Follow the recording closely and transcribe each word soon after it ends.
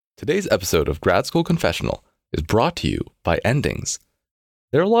Today's episode of Grad School Confessional is brought to you by endings.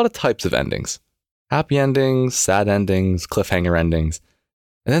 There are a lot of types of endings. Happy endings, sad endings, cliffhanger endings.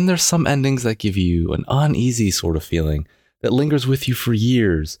 And then there's some endings that give you an uneasy sort of feeling that lingers with you for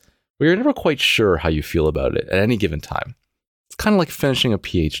years, where you're never quite sure how you feel about it at any given time. It's kind of like finishing a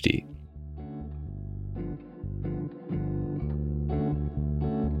PhD.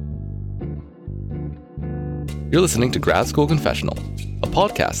 You're listening to Grad School Confessional, a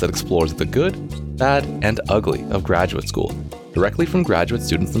podcast that explores the good, bad, and ugly of graduate school, directly from graduate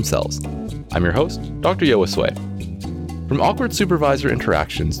students themselves. I'm your host, Dr. Yo Asway. From awkward supervisor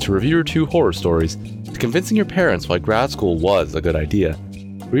interactions to reviewer 2 horror stories, to convincing your parents why grad school was a good idea,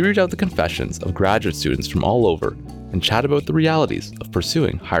 we read out the confessions of graduate students from all over and chat about the realities of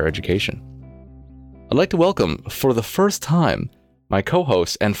pursuing higher education. I'd like to welcome, for the first time, my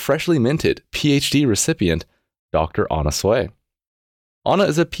co-host and freshly minted PhD recipient, Dr. Anna Sway. Anna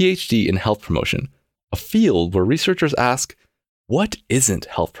is a PhD in health promotion, a field where researchers ask, what isn't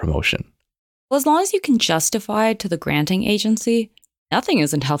health promotion? Well, as long as you can justify it to the granting agency, nothing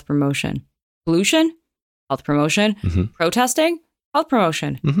isn't health promotion. Pollution? Health promotion. Protesting? Health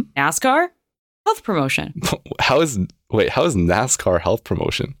promotion. NASCAR? Health promotion. How is NASCAR health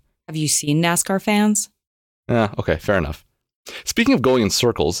promotion? Have you seen NASCAR fans? Okay, fair enough. Speaking of going in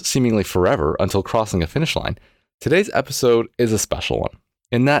circles, seemingly forever until crossing a finish line, today's episode is a special one,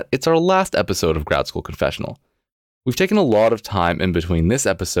 in that it's our last episode of Grad School Confessional. We've taken a lot of time in between this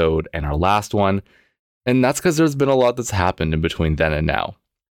episode and our last one, and that's because there's been a lot that's happened in between then and now.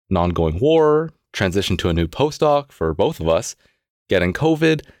 An ongoing war, transition to a new postdoc for both of us, getting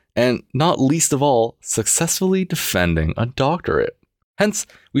COVID, and not least of all, successfully defending a doctorate. Hence,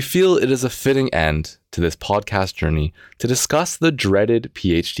 we feel it is a fitting end to this podcast journey to discuss the dreaded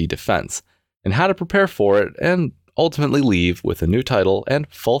PhD defense and how to prepare for it and ultimately leave with a new title and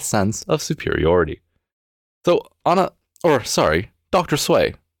false sense of superiority. So, Dr.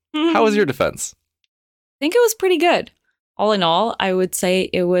 Sway, how was your defense? I think it was pretty good. All in all, I would say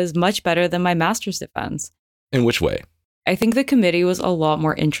it was much better than my master's defense. In which way? I think the committee was a lot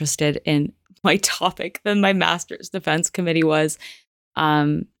more interested in my topic than my master's defense committee was.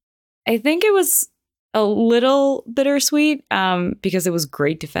 I think it was a little bittersweet because it was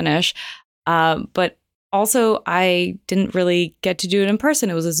great to finish. But also, I didn't really get to do it in person.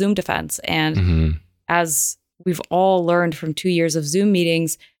 It was a Zoom defense. And as we've all learned from 2 years of Zoom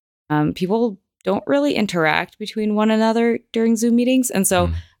meetings, people don't really interact between one another during Zoom meetings. And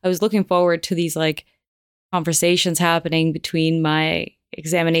so I was looking forward to these conversations happening between my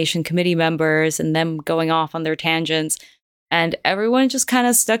examination committee members and them going off on their tangents. And everyone just kind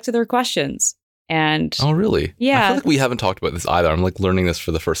of stuck to their questions. And oh, really? Yeah. I feel like we haven't talked about this either. I'm learning this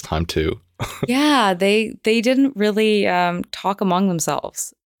for the first time too. Yeah, they didn't really talk among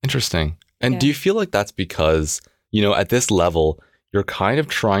themselves. Interesting. And do you feel like that's because, at this level, you're kind of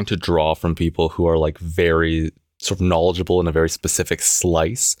trying to draw from people who are very sort of knowledgeable in a very specific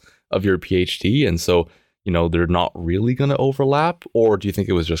slice of your PhD. And so, they're not really going to overlap? Or do you think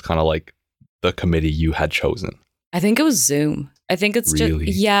it was just kind of the committee you had chosen? I think it was Zoom. I think it's really?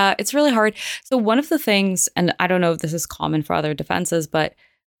 It's really hard. So one of the things, and I don't know if this is common for other defenses, but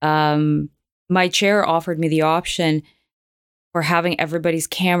my chair offered me the option for having everybody's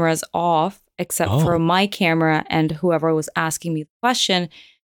cameras off except for my camera and whoever was asking me the question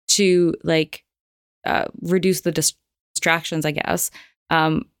to reduce the distractions, I guess. I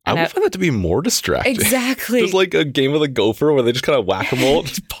would find that to be more distracting. Exactly. There's a game of the gopher where they just kind of whack-a-mole,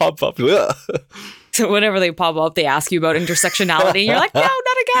 just pop up. So whenever they pop up, they ask you about intersectionality. And you're like, no,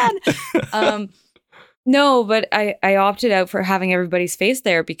 not again. No, but I opted out for having everybody's face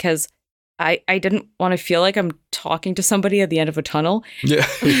there because I didn't want to feel like I'm talking to somebody at the end of a tunnel. Yeah.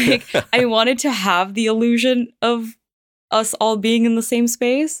 I wanted to have the illusion of us all being in the same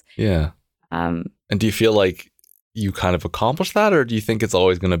space. Yeah. And do you feel like you kind of accomplished that? Or do you think it's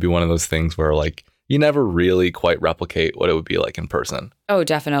always going to be one of those things where you never really quite replicate what it would be like in person? Oh,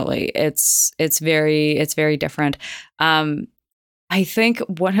 definitely. It's very different. I think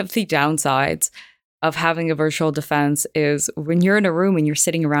one of the downsides of having a virtual defense is when you're in a room and you're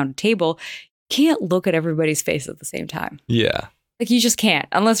sitting around a table, you can't look at everybody's face at the same time. Yeah. You just can't,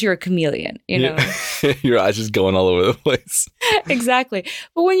 unless you're a chameleon, know? Your eyes just going all over the place. Exactly.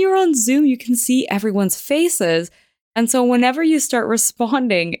 But when you're on Zoom, you can see everyone's faces. And so whenever you start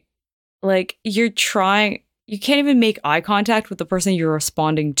responding, you can't even make eye contact with the person you're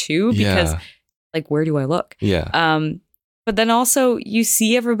responding to because where do I look? Yeah. But then also you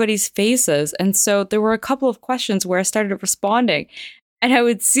see everybody's faces. And so there were a couple of questions where I started responding and I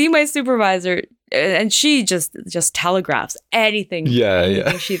would see my supervisor and she just telegraphs anything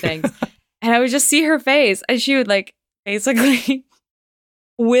she thinks. And I would just see her face, and she would like basically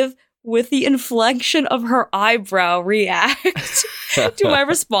with the inflection of her eyebrow react to my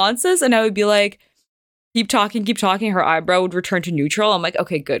responses, and I would be like, keep talking. Her eyebrow would return to neutral. I'm like,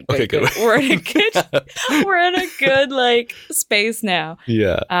 okay, good. We're in a good like space now.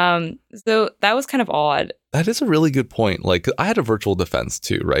 Yeah. So that was kind of odd. That is a really good point. Like, I had a virtual defense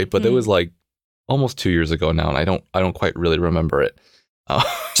too, right? But it was like almost 2 years ago now, and I don't quite really remember it.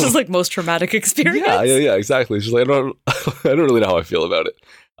 Just like most traumatic experience. Yeah, exactly. It's just like, I don't really know how I feel about it.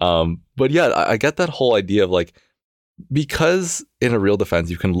 But yeah, I get that whole idea of like, because in a real defense,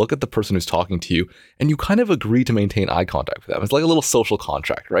 you can look at the person who's talking to you and you kind of agree to maintain eye contact with them. It's like a little social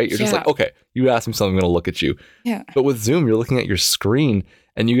contract, right? You're just like, okay, you asked me something, I'm going to look at you. Yeah. But with Zoom, you're looking at your screen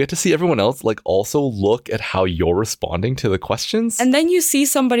and you get to see everyone else like also look at how you're responding to the questions. And then you see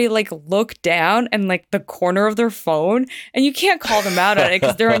somebody like look down and like the corner of their phone, and you can't call them out on it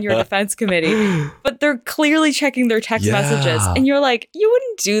because they're on your defense committee, but they're clearly checking their text messages. And you're like, you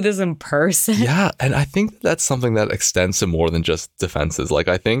wouldn't do this in person. Yeah. And I think that's something that extends to more than just defenses. Like,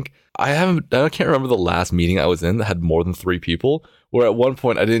 I think I can't remember the last meeting I was in that had more than 3 people, where at one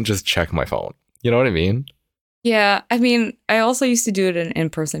point I didn't just check my phone. You know what I mean? Yeah, I mean, I also used to do it in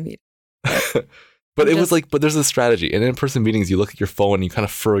in-person meetings. But it was like, but there's a strategy. In in-person meetings, you look at your phone and you kind of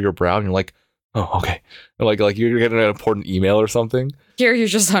furrow your brow and you're like, oh, okay. And like you're getting an important email or something. Here, you're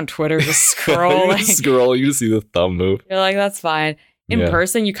just on Twitter, just scrolling. You just see the thumb move. You're like, that's fine. In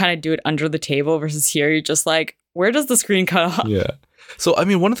person, you kind of do it under the table versus here, you're just like, where does the screen cut off? Yeah. So, I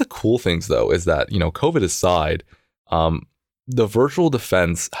mean, one of the cool things, though, is that, COVID aside, the virtual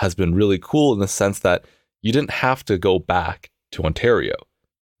defense has been really cool in the sense that you didn't have to go back to Ontario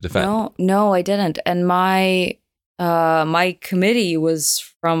to defend. No, I didn't. And my committee was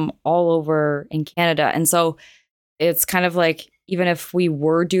from all over in Canada. And so it's kind of like, even if we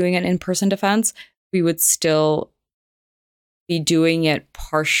were doing an in-person defense, we would still be doing it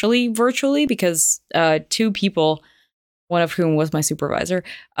partially virtually because 2 people, one of whom was my supervisor,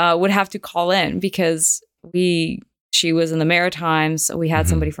 would have to call in because she was in the Maritimes. So we had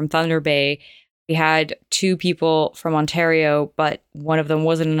somebody from Thunder Bay. We had 2 people from Ontario, but one of them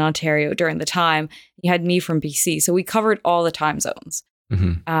wasn't in Ontario during the time. You had me from BC. So we covered all the time zones.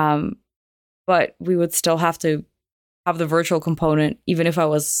 But we would still have to have the virtual component, even if I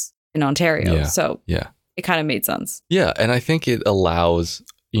was in Ontario. Yeah. So it kind of made sense. Yeah. And I think it allows,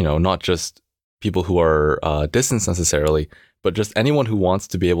 not just people who are distanced necessarily, but just anyone who wants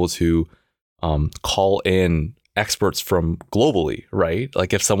to be able to call in experts from globally, right?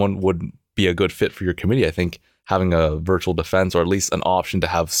 Like if someone would be a good fit for your committee, I think having a virtual defense, or at least an option to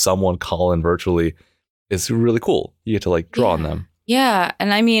have someone call in virtually, is really cool. You get to like draw on them. Yeah.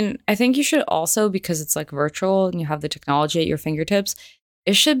 And I mean, I think you should also, because it's like virtual and you have the technology at your fingertips,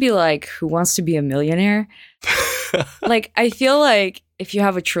 it should be like, Who Wants to Be a Millionaire? Like, I feel like if you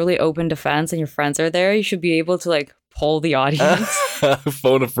have a truly open defense and your friends are there, you should be able to like poll the audience.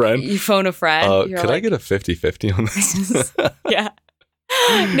 Phone a friend. You phone a friend. Could I get a 50-50 on this? Yeah.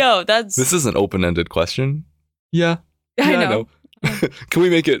 No, this is an open-ended question. Yeah. I know. Can we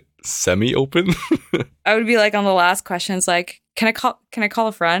make it semi-open? I would be like, on the last question, it's like, can I call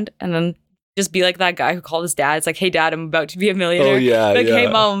a friend? And then just be like that guy who called his dad. It's like, hey dad, I'm about to be a millionaire. Oh yeah. Like, hey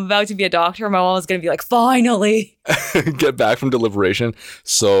mom, I'm about to be a doctor. My mom was gonna be like, finally. Get back from deliberation.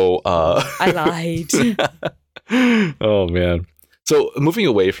 So I lied. Oh man. So moving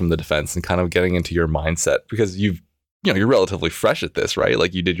away from the defense and kind of getting into your mindset, because you're relatively fresh at this, right?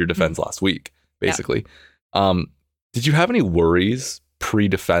 Like you did your defense last week, basically. Yeah. Did you have any worries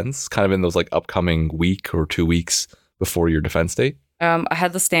pre-defense, kind of in those like upcoming week or 2 weeks before your defense date? I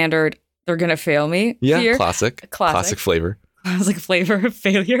had the standard, they're gonna fail me. Yeah, fear. classic flavor. Classic flavor of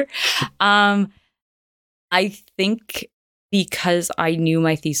failure. I think because I knew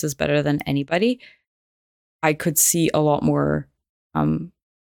my thesis better than anybody, I could see a lot more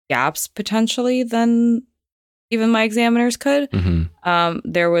gaps potentially than even my examiners could.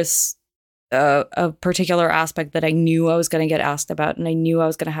 There was a particular aspect that I knew I was going to get asked about, and I knew I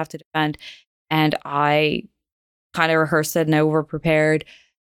was going to have to defend, and I kind of rehearsed it and I over prepared.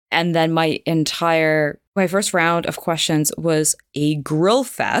 And then my first round of questions was a grill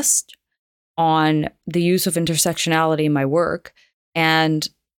fest on the use of intersectionality in my work. And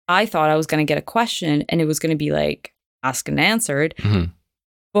I thought I was going to get a question and it was going to be like asked and answered.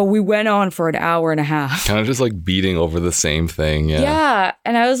 But we went on for an hour and a half. Kind of just like beating over the same thing. Yeah. Yeah.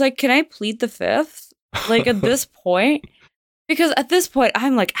 And I was like, can I plead the fifth? Like at this point? Because at this point,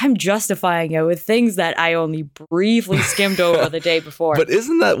 I'm justifying it with things that I only briefly skimmed over the day before. But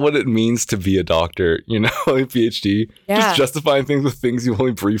isn't that what it means to be a doctor, a PhD? Yeah. Just justifying things with things you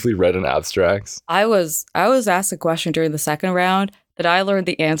only briefly read in abstracts. I was asked a question during the second round that I learned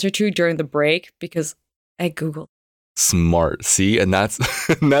the answer to during the break because I Googled. Smart. See? And that's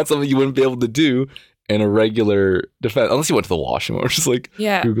something you wouldn't be able to do in a regular defense, unless you went to the washroom or just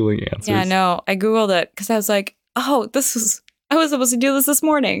Googling answers. Yeah, no, I Googled it because I was like, oh, I was supposed to do this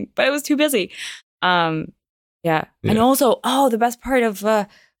morning, but I was too busy. Yeah. And also, the best part of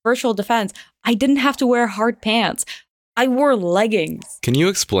virtual defense, I didn't have to wear hard pants. I wore leggings. Can you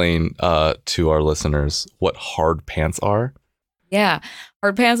explain to our listeners what hard pants are? Yeah.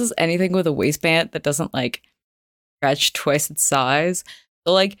 Hard pants is anything with a waistband that doesn't stretch twice its size.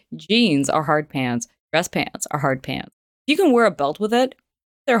 So jeans are hard pants. Dress pants are hard pants. You can wear a belt with it.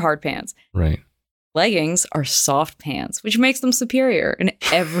 They're hard pants. Right. Leggings are soft pants, which makes them superior in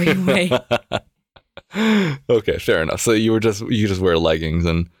every way. Okay, fair enough. So you just wear leggings,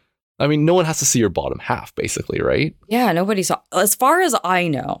 and I mean, no one has to see your bottom half, basically, right? Yeah, nobody saw. As far as I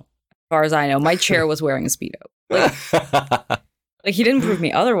know, my chair was wearing a Speedo. He didn't prove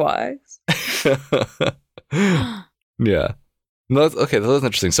me otherwise. Yeah. No, that's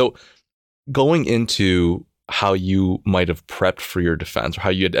interesting. So going into how you might have prepped for your defense, or how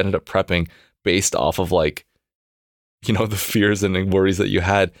you had ended up prepping based off of the fears and worries that you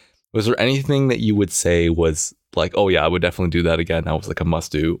had, was there anything that you would say was oh yeah, I would definitely do that again, that was a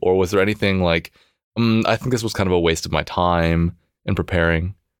must do? Or was there anything I think this was kind of a waste of my time in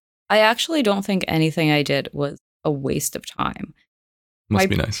preparing? I actually don't think anything I did was a waste of time. Must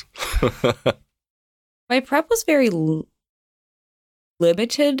be nice. My prep was very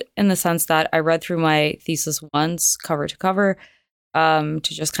limited in the sense that I read through my thesis once, cover to cover, to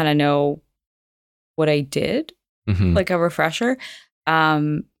just kind of know what I did, like a refresher.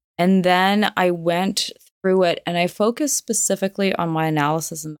 And then I went through it and I focused specifically on my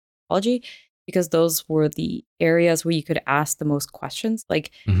analysis and methodology because those were the areas where you could ask the most questions.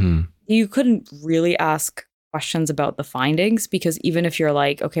 You couldn't really ask questions about the findings because even if you're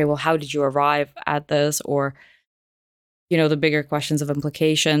okay, well, how did you arrive at this? Or, the bigger questions of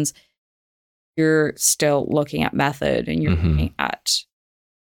implications, you're still looking at method and you're looking at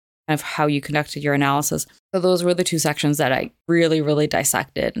kind of how you conducted your analysis. So those were the two sections that I really, really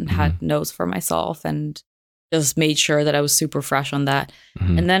dissected and had notes for myself and just made sure that I was super fresh on that.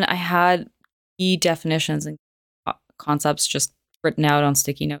 And then I had key definitions and concepts just written out on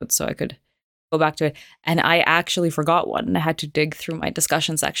sticky notes so I could go back to it. And I actually forgot one and I had to dig through my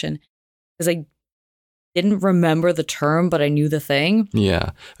discussion section because I didn't remember the term, but I knew the thing. Yeah.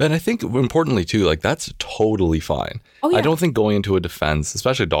 And I think importantly too, that's totally fine. Oh, yeah. I don't think going into a defense,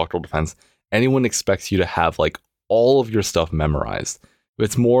 especially a doctoral defense, anyone expects you to have all of your stuff memorized.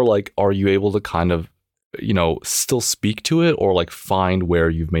 It's more are you able to kind of, still speak to it or find where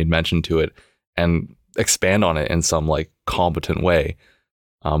you've made mention to it and expand on it in some competent way.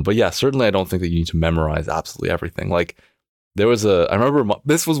 But yeah, certainly I don't think that you need to memorize absolutely everything. I remember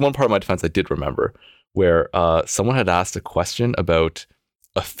this was one part of my defense I did remember where someone had asked a question about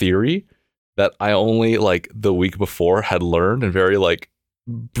a theory that I only the week before had learned and very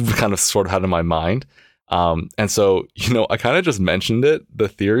kind of sort of had in my mind. And so, I kind of just mentioned the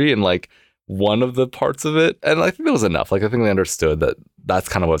theory and one of the parts of it. And I think that was enough. I think they understood that that's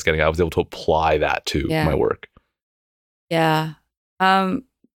kind of what I was getting at. I was able to apply that to my work. Yeah.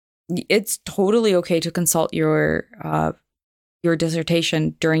 It's totally okay to consult your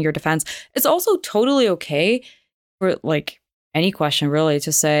dissertation during your defense. It's also totally okay for any question really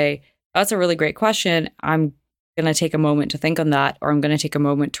to say, that's a really great question. I'm going to take a moment to think on that, or I'm going to take a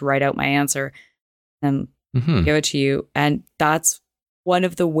moment to write out my answer and give it to you. And that's one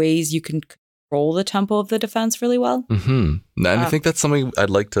of the ways you can control the tempo of the defense really well. And I think that's something I'd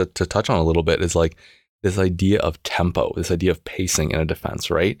like to touch on a little bit is this idea of tempo, this idea of pacing in a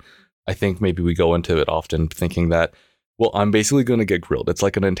defense, right? I think maybe we go into it often thinking that, well, I'm basically going to get grilled. It's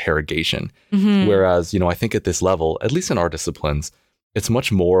like an interrogation. Whereas, I think at this level, at least in our disciplines, it's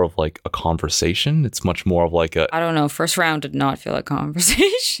much more of a conversation. It's much more of I don't know. First round did not feel like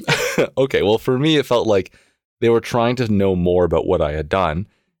conversation. Okay. Well, for me, it felt like they were trying to know more about what I had done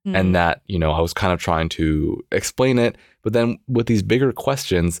and that, I was kind of trying to explain it. But then with these bigger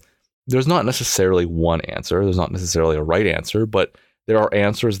questions, there's not necessarily one answer. There's not necessarily a right answer, but there are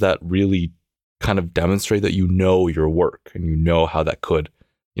answers that really kind of demonstrate that your work and how that could,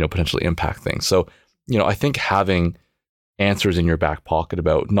 potentially impact things. So, I think having answers in your back pocket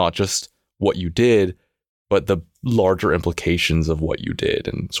about not just what you did, but the larger implications of what you did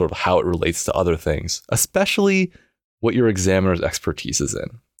and sort of how it relates to other things, especially what your examiner's expertise is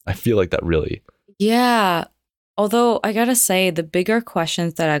in. I feel like that really. Yeah. Although I gotta say, the bigger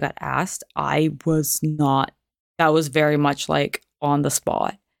questions that I got asked, that was very much like on the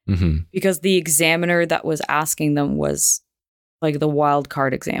spot. Mm-hmm. Because the examiner that was asking them was like the wild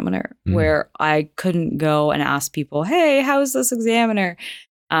card examiner, where I couldn't go and ask people, hey, how's this examiner?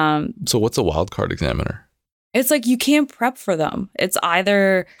 So what's a wild card examiner? It's like you can't prep for them. It's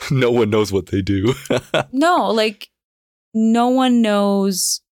either no one knows what they do. no, like no one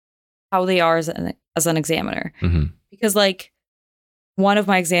knows how they are as an examiner. Mm-hmm. Because like one of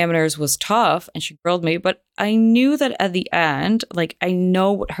my examiners was tough and she grilled me, but I knew that at the end, like I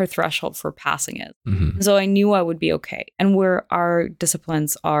know what her threshold for passing is. Mm-hmm. So I knew I would be okay. And where our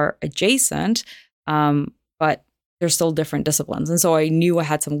disciplines are adjacent, but they're still different disciplines. And so I knew I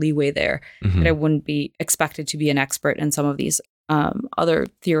had some leeway there, that I wouldn't be expected to be an expert in some of these other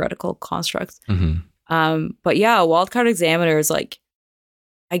theoretical constructs. But yeah, a wildcard examiner is like,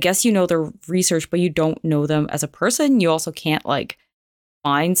 I guess you know their research, but you don't know them as a person. You also can't like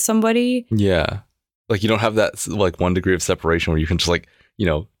find somebody. Yeah. Like you don't have that like 1 degree of separation where you can just like, you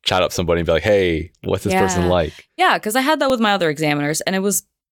know, chat up somebody and be like, hey, what's this person like? Yeah, because I had that with my other examiners and it was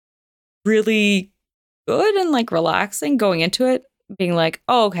really good and like relaxing going into it, being like,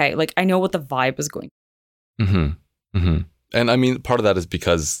 oh, okay, like I know what the vibe is going. And I mean, part of that is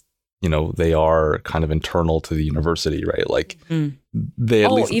because, you know, they are kind of internal to the university, right? Like they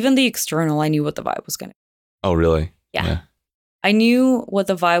at least... even the external, I knew what the vibe was going to be. Oh, really? Yeah. I knew what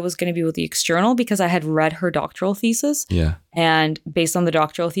the vibe was going to be with the external because I had read her doctoral thesis. Yeah. And based on the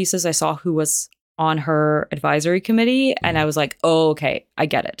doctoral thesis, I saw who was on her advisory committee and I was like, oh, okay, I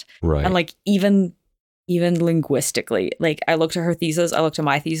get it. Right. And like even linguistically, like I looked at her thesis, I looked at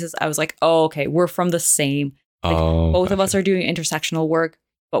my thesis, I was like, oh, okay, we're from the same. Like, both of us are doing intersectional work,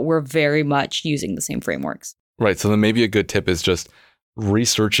 but we're very much using the same frameworks. Right. So then maybe a good tip is just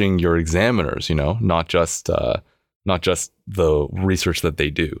researching your examiners, you know, not just the research that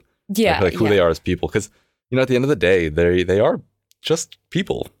they do. Yeah. Like who they are as people. Because, you know, at the end of the day, they are just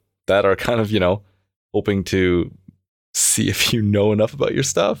people that are kind of, you know, hoping to see if you know enough about your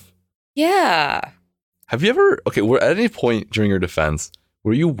stuff. Yeah. Have you ever, were at any point during your defense,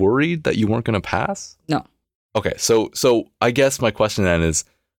 were you worried that you weren't going to pass? No. Okay. So I guess my question then is,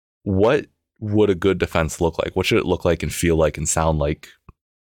 what would a good defense look like? What should it look like and feel like and sound like?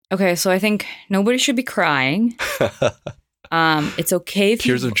 Okay, so I think nobody should be crying. It's okay if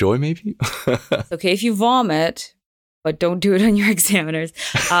tears of joy, maybe. It's okay if you vomit, but don't do it on your examiners.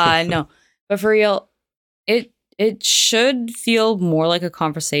 No, but for real, it should feel more like a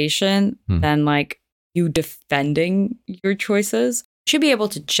conversation than like you defending your choices. You should be able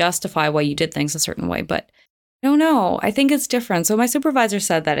to justify why you did things a certain way, but I don't know. I think it's different. So my supervisor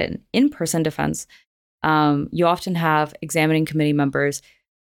said that in in-person defense, you often have examining committee members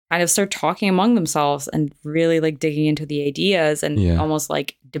kind of start talking among themselves and really like digging into the ideas and almost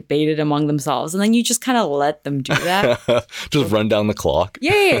like debate it among themselves. And then you just kind of let them do that. Just run down the clock.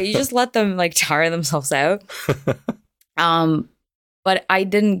 Yeah. You just let them like tire themselves out. But I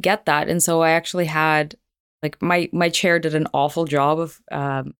didn't get that. And so I actually had like my chair did an awful job of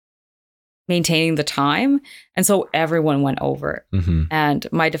maintaining the time. And so everyone went over. And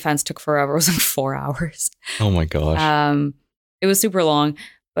my defense took forever. It was like 4 hours. Oh my gosh. It was super long.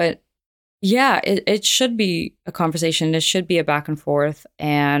 But yeah, it should be a conversation. It should be a back and forth.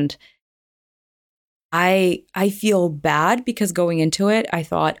 And I feel bad because going into it, I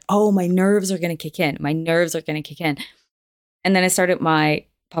thought, oh, my nerves are going to kick in. My nerves are going to kick in. And then I started my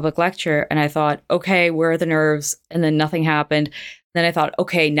public lecture and I thought, okay, where are the nerves? And then nothing happened. Then I thought,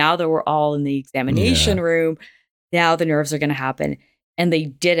 okay, now that we're all in the examination room, now the nerves are going to happen. And they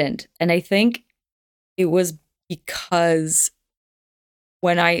didn't. And I think it was because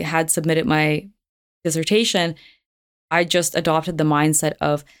when I had submitted my dissertation, I just adopted the mindset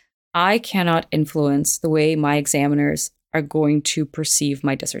of I cannot influence the way my examiners are going to perceive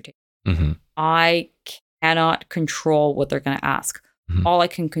my dissertation. I cannot control what they're going to ask. All I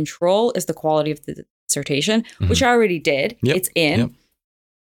can control is the quality of the dissertation, which I already did. It's in.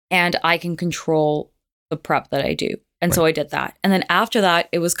 And I can control the prep that I do. And so I did that. And then after that,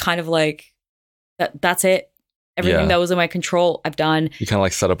 it was kind of like, that's it. Everything that was in my control, I've done. You kind of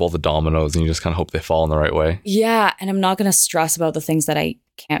like set up all the dominoes and you just kind of hope they fall in the right way. Yeah. And I'm not going to stress about the things that I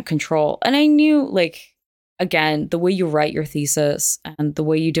can't control. And I knew, like, again, the way you write your thesis and the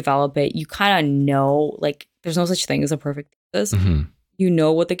way you develop it, you kind of know, like, there's no such thing as a perfect thesis. You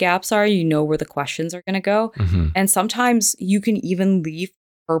know what the gaps are. You know where the questions are going to go. And sometimes you can even leave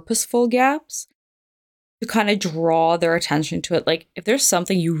purposeful gaps to kind of draw their attention to it. Like if there's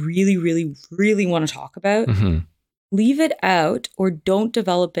something you really, really, really want to talk about, leave it out or don't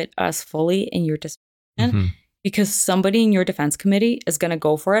develop it as fully in your dissertation Mhm. because somebody in your defense committee is going to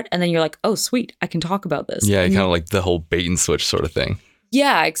go for it. And then you're like, oh, sweet, I can talk about this. Yeah, And kind of like the whole bait and switch sort of thing.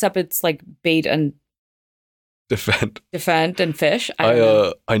 yeah, except it's like bait and defend and fish. I don't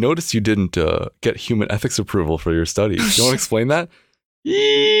know. I noticed you didn't get human ethics approval for your study. Do you want to explain that?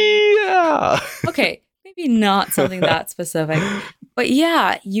 Yeah. Okay, maybe not something that specific. But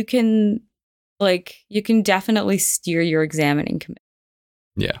yeah, you can definitely steer your examining committee.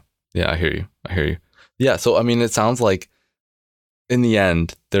 Yeah, I hear you. Yeah, so I mean, it sounds like in the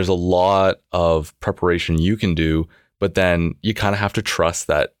end, there's a lot of preparation you can do, but then you kind of have to trust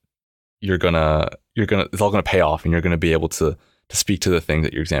that it's all gonna pay off, and you're gonna be able to speak to the things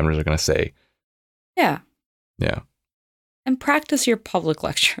that your examiners are gonna say. Yeah. Yeah. And practice your public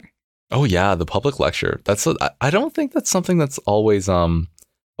lecture. Oh yeah, the public lecture. I don't think that's something that's always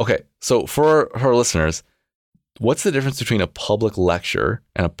okay. So for our listeners, what's the difference between a public lecture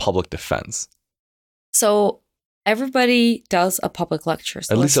and a public defense? So everybody does a public lecture.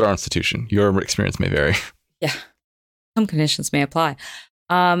 So At least at our institution. Your experience may vary. yeah, some conditions may apply.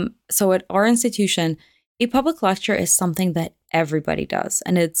 So at our institution, a public lecture is something that everybody does,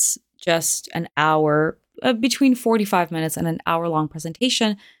 and it's just an hour, between 45 minutes and an hour-long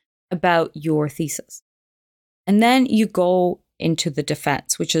presentation about your thesis. And then you go into the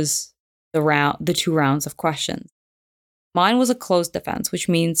defense, which is the 2 rounds of questions. Mine was a closed defense, which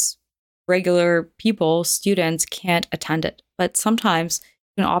means regular people, students, can't attend it. But sometimes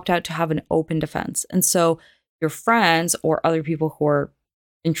you can opt out to have an open defense. And so your friends or other people who are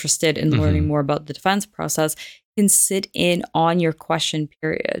interested in learning more about the defense process can sit in on your question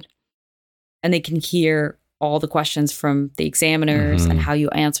period. And they can hear all the questions from the examiners and how you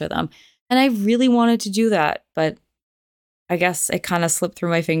answer them. And I really wanted to do that, but I guess it kind of slipped through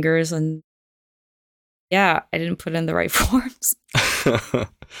my fingers, and yeah, I didn't put in the right forms.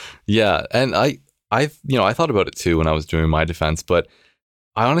 Yeah, and I thought about it too when I was doing my defense, but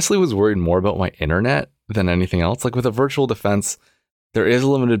I honestly was worried more about my internet than anything else. Like with a virtual defense, there is a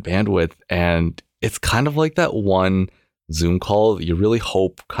limited bandwidth, and it's kind of like that one Zoom call that you really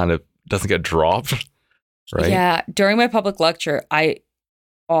hope kind of doesn't get dropped, right? Yeah, during my public lecture, I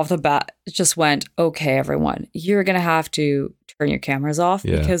off the bat just went, okay, everyone, you're going to have to turn your cameras off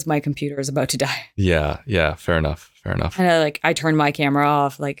because my computer is about to die. Yeah, fair enough. And I turned my camera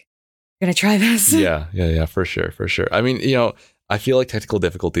off, like, gonna try this. Yeah, for sure. I mean, I feel like technical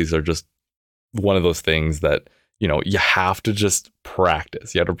difficulties are just one of those things that, you have to just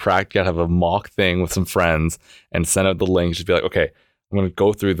practice. You have to practice, you have a mock thing with some friends and send out the link. Just be like, okay, I'm going to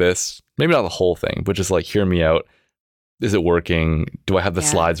go through this. Maybe not the whole thing, but just like, hear me out. Is it working? Do I have the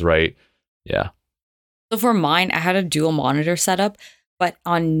slides right? Yeah. So for mine, I had a dual monitor setup, but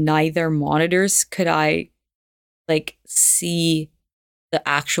on neither monitors could I see the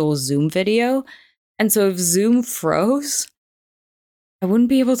actual Zoom video. And so if Zoom froze, I wouldn't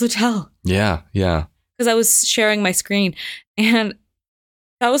be able to tell. Yeah. Because I was sharing my screen, and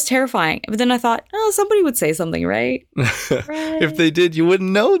that was terrifying. But then I thought, oh, somebody would say something, right? If they did, you wouldn't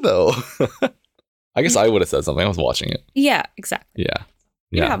know, though. I guess I would have said something. I was watching it. Yeah, exactly. Yeah.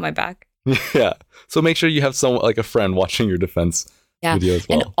 You have my back. Yeah. So make sure you have someone like a friend watching your defense video as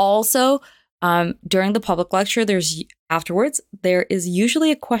well. And also, during the public lecture, there is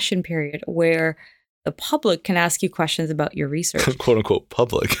usually a question period where the public can ask you questions about your research. Quote unquote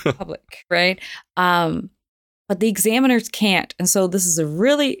public, right? But the examiners can't. And so this is if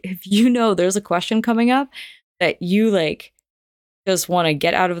there's a question coming up that you just want to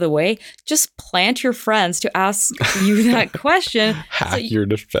get out of the way, just plant your friends to ask you that question. Hack your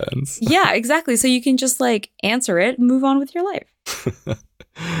defense. Yeah, exactly. So you can just answer it and move on with your life.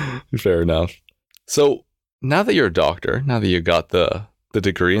 Fair enough. So now that you're a doctor, now that you got the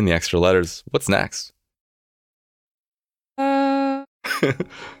degree and the extra letters, what's next? Probably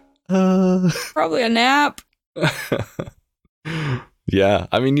a nap. Yeah.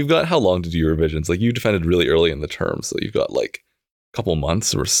 I mean, you've got how long to do your revisions? You defended really early in the term, so you've got couple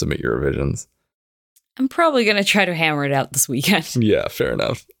months to submit your revisions. I'm probably going to try to hammer it out this weekend. Yeah, fair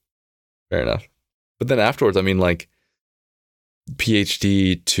enough. But then afterwards, I mean,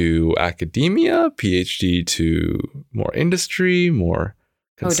 PhD to academia, PhD to more industry, more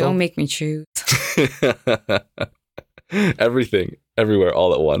don't make me choose. Everything, everywhere,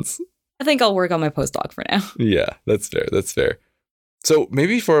 all at once. I think I'll work on my postdoc for now. Yeah, that's fair. So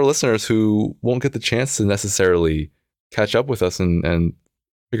maybe for our listeners who won't get the chance to necessarily catch up with us and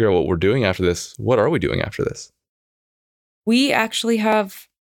figure out what we're doing after this. What are we doing after this? We actually have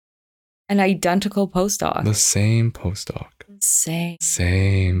an identical postdoc. The same postdoc.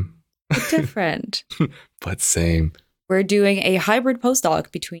 Same. but different. But same. We're doing a hybrid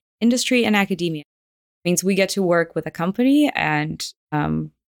postdoc between industry and academia. It means we get to work with a company and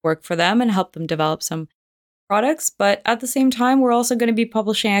work for them and help them develop some products. But at the same time, we're also going to be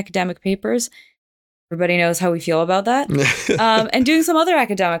publishing academic papers. Everybody knows how we feel about that. And doing some other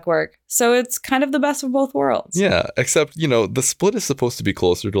academic work. So it's kind of the best of both worlds. Yeah, except, the split is supposed to be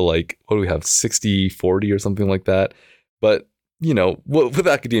closer to like, what do we have, 60-40 or something like that. But, with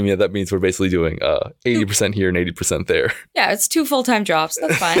academia, that means we're basically doing 80% here and 80% there. Yeah, it's 2 full-time jobs.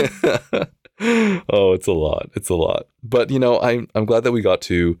 That's fine. Oh, it's a lot. It's a lot. But, I'm glad that we got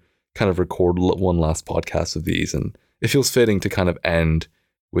to kind of record one last podcast of these. And it feels fitting to kind of end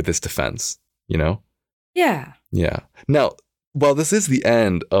with this defense, Yeah. Yeah. Now, while this is the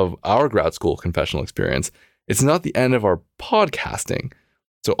end of our grad school confessional experience, it's not the end of our podcasting.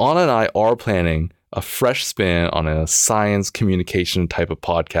 So Anna and I are planning a fresh spin on a science communication type of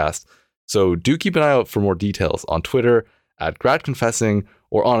podcast. So do keep an eye out for more details on Twitter at GradConfessing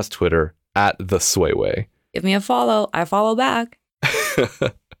or Anna's Twitter at The Swayway. Give me a follow. I follow back.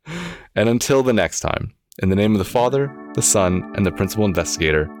 And until the next time, in the name of the Father, the Son, and the Principal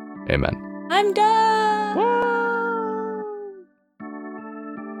Investigator, amen. I'm done.